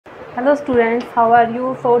Hello students, how are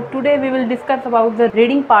you? So today we will discuss about the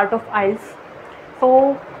reading part of IELTS.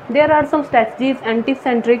 So there are some strategies and tips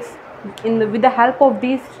and tricks. With the help of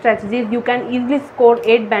these strategies, you can easily score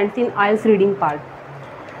 8 bands in IELTS reading part.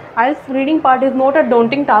 IELTS reading part is not a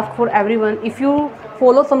daunting task for everyone. If you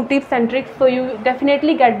follow some tips and tricks, so you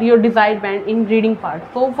definitely get your desired band in reading part.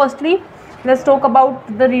 So firstly, let's talk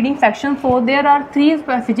about the reading section. So there are 3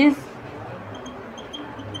 passages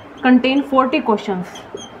contain 40 questions.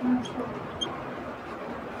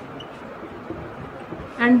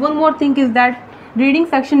 And one more thing is that reading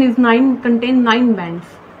section is contain 9 bands.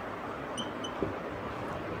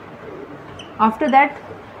 After that,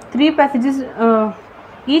 3 passages,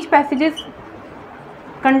 each passages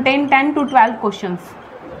contain 10 to 12 questions,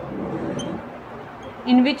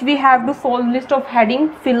 in which we have to solve list of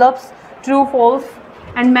heading, fill-ups, true, false,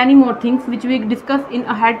 and many more things which we discuss in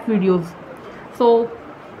ahead videos. So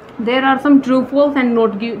there are some true, false, and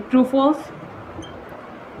true, false,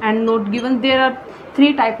 and not given. There are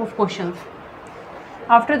 3 type of questions.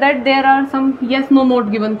 After that, there are some yes, no,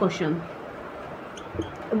 not given question.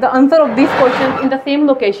 The answer of these questions in the same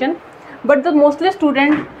location, but the mostly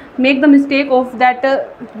students make the mistake of that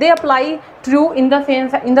they apply true in the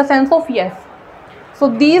sense of yes. So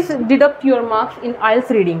these deduct your marks in IELTS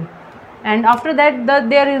reading. And after that,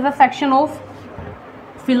 there is a section of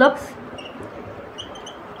fill-ups.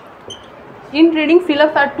 In reading,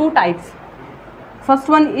 fill-ups are 2 types. First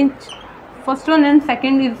one and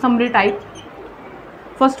second is summary type.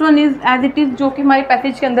 First one is as it is, जो कि हमारे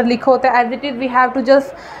passage के अंदर लिखा होता है as it is. We have to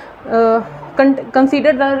just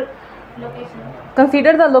consider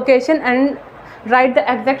the location and write the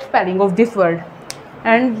exact spelling of this word.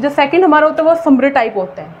 And the second हमारा होता है वो summary type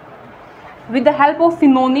होता है. With the help of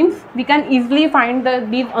synonyms, we can easily find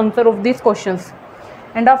these answer of these questions.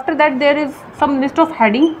 And after that, there is some list of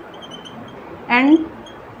heading and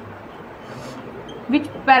which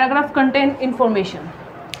paragraph contain information.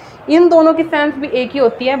 इन दोनों की sense भी एक ही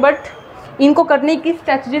होती है, but इनको करने की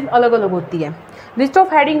स्ट्रेटजीज अलग अलग होती है. List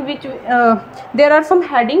of heading which there are some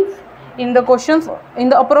headings in the questions, in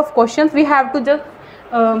the upper of questions we have to just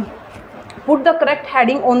put the correct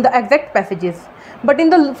heading on the exact passages, but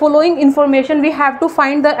in the following information we have to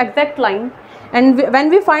find the exact line, and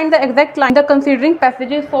when we find the exact line the considering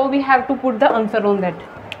passages, so we have to put the answer on that.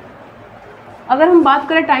 अगर हम बात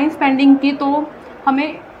करें time spending की, तो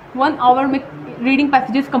हमें 1 our में reading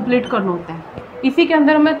passages complete करना होता है. इसी के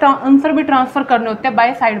अंदर हमें आंसर भी ट्रांसफ़र करने होते हैं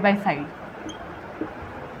बाय साइड.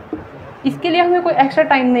 इसके लिए हमें कोई एक्स्ट्रा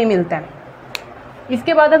टाइम नहीं मिलता है.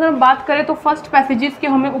 इसके बाद अगर हम बात करें तो फर्स्ट पैसेजेस के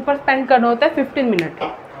हमें ऊपर स्पेंड करना होता है 15 minute.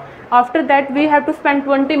 After that we have to spend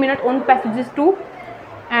 20 minute on passages 2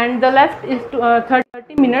 and the left is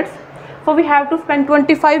 30 minutes. So we have to spend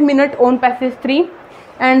 25 minute on passage 3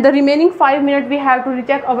 and the remaining 5 minute we have to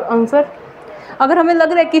recheck our answer. अगर हमें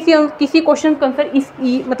लग रहा है किसी question का answer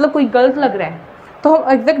मतलब कोई गलत लग रहा है, तो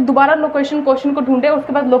हम एग्जैक्ट दोबारा क्वेश्चन को ढूंढें,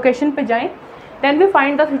 उसके बाद लोकेशन पे जाएं, then we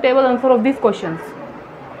find the suitable answer of this questions.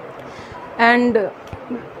 And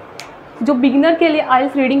जो बिगिनर के लिए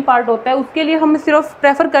आइल्स रीडिंग पार्ट होता है, उसके लिए हम सिर्फ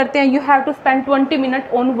प्रेफर करते हैं you have to spend 20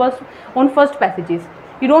 minute on first passages.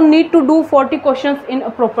 You don't need to do 40 questions in a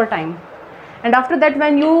proper time. And after that,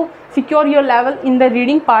 when you secure your level in the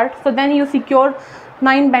reading part, so then you secure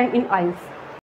 9 band in IELTS.